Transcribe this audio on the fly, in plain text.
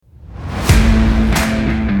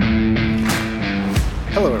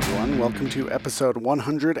welcome to episode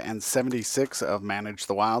 176 of Manage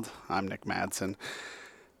the Wild. I'm Nick Madsen.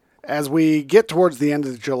 As we get towards the end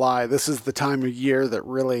of July, this is the time of year that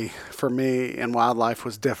really, for me in wildlife,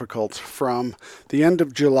 was difficult. From the end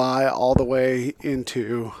of July all the way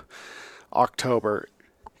into October.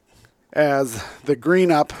 As the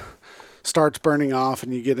green up starts burning off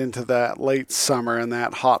and you get into that late summer and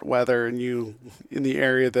that hot weather, and you, in the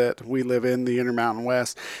area that we live in, the Intermountain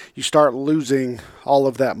West, you start losing all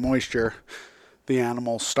of that moisture. The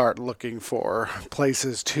animals start looking for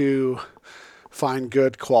places to find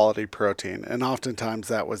good quality protein, and oftentimes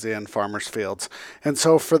that was in farmers' fields. And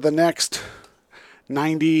so for the next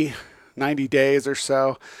 90 days or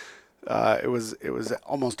so, it was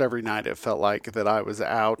almost every night it felt like that I was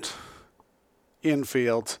out in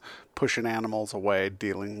fields pushing animals away,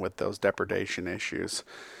 dealing with those depredation issues.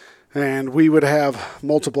 And we would have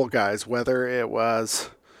multiple guys, whether it was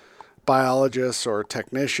biologists or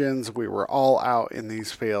technicians. We were all out in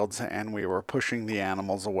these fields and we were pushing the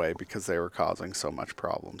animals away because they were causing so much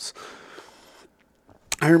problems.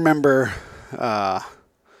 I remember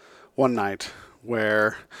one night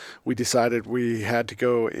where we decided we had to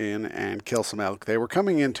go in and kill some elk. They were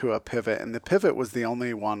coming into a pivot, and the pivot was the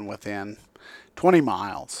only one within 20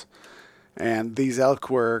 miles. And these elk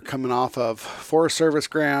were coming off of Forest Service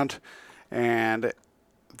ground, and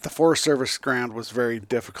the Forest Service ground was very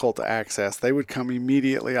difficult to access. They would come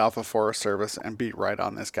immediately off of Forest Service and beat right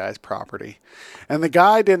on this guy's property. And the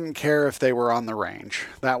guy didn't care if they were on the range.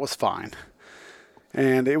 That was fine.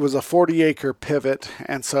 And it was a 40-acre pivot,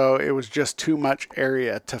 and so it was just too much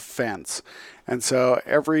area to fence. And so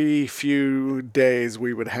every few days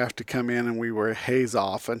we would have to come in and we would haze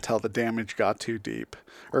off until the damage got too deep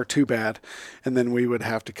or too bad, and then we would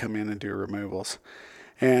have to come in and do removals.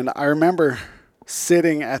 And I remember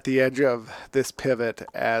sitting at the edge of this pivot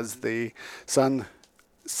as the sun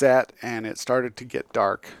set and it started to get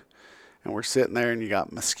dark. And we're sitting there and you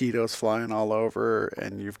got mosquitoes flying all over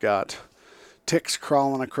and you've got ticks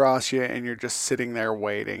crawling across you and you're just sitting there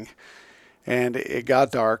waiting. And it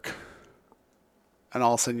got dark, and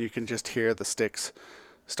all of a sudden you can just hear the sticks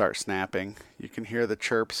start snapping. You can hear the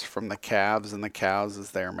chirps from the calves and the cows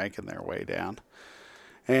as they're making their way down.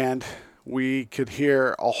 And we could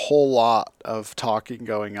hear a whole lot of talking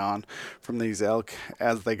going on from these elk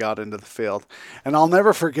as they got into the field. And I'll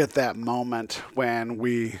never forget that moment when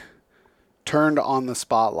we turned on the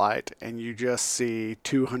spotlight and you just see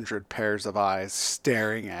 200 pairs of eyes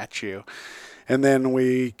staring at you. And then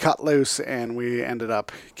we cut loose and we ended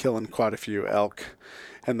up killing quite a few elk,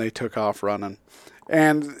 and they took off running.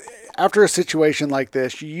 And after a situation like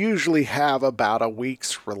this, you usually have about a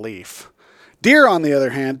week's relief. Deer, on the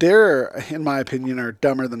other hand, deer, in my opinion, are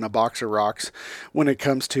dumber than a box of rocks when it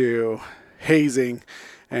comes to hazing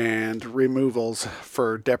and removals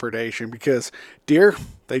for depredation, because deer,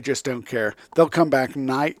 they just don't care. They'll come back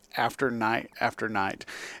night after night after night.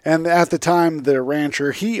 And at the time, the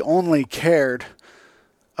rancher, he only cared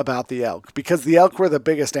about the elk because the elk were the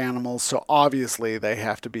biggest animals, so obviously they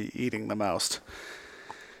have to be eating the most.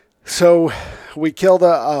 So we killed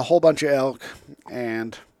a whole bunch of elk,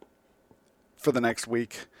 and for the next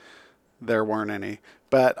week, there weren't any.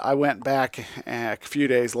 But I went back a few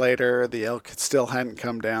days later. The elk still hadn't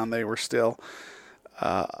come down. They were still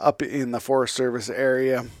up in the Forest Service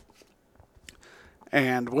area.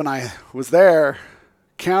 And when I was there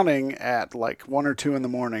counting at like 1 or 2 in the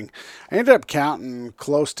morning, I ended up counting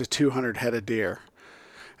close to 200 head of deer.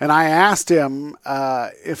 And I asked him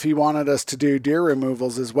if he wanted us to do deer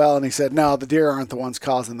removals as well. And he said, no, the deer aren't the ones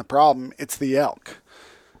causing the problem. It's the elk.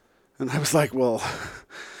 And I was like, well,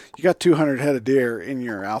 you got 200 head of deer in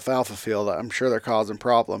your alfalfa field. I'm sure they're causing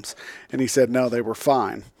problems. And he said, no, they were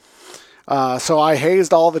fine. So I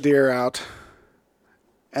hazed all the deer out.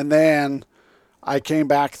 And then I came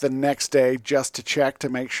back the next day just to check to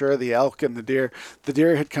make sure the elk and the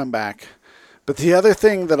deer had come back. But the other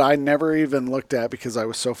thing that I never even looked at because I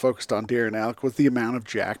was so focused on deer and elk was the amount of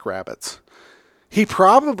jackrabbits. He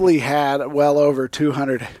probably had well over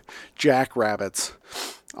 200 jackrabbits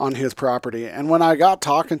on his property. And when I got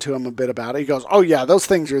talking to him a bit about it, he goes, oh yeah, those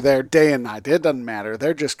things are there day and night. It doesn't matter.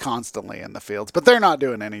 They're just constantly in the fields, but they're not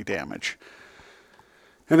doing any damage.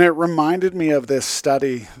 And it reminded me of this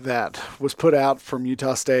study that was put out from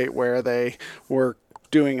Utah State where they were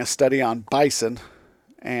doing a study on bison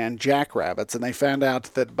and jackrabbits. And they found out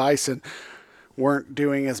that bison weren't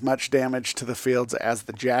doing as much damage to the fields as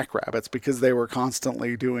the jackrabbits because they were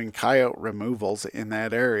constantly doing coyote removals in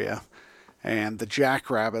that area. And the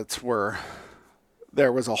jackrabbits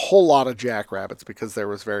there was a whole lot of jackrabbits because there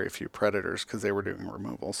was very few predators because they were doing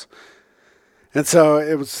removals. And so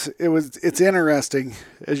it's interesting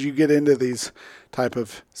as you get into these type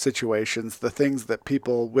of situations, the things that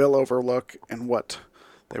people will overlook and what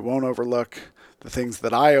they won't overlook, the things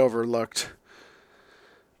that I overlooked.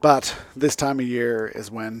 But this time of year is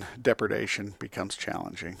when depredation becomes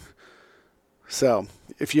challenging. So,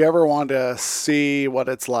 if you ever want to see what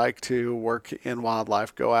it's like to work in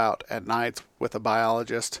wildlife, go out at night with a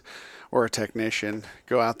biologist or a technician.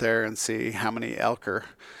 Go out there and see how many elk are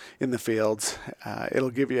in the fields.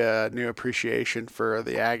 It'll give you a new appreciation for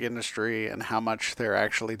the ag industry and how much they're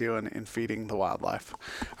actually doing in feeding the wildlife.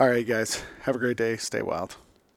 All right, guys, have a great day. Stay wild.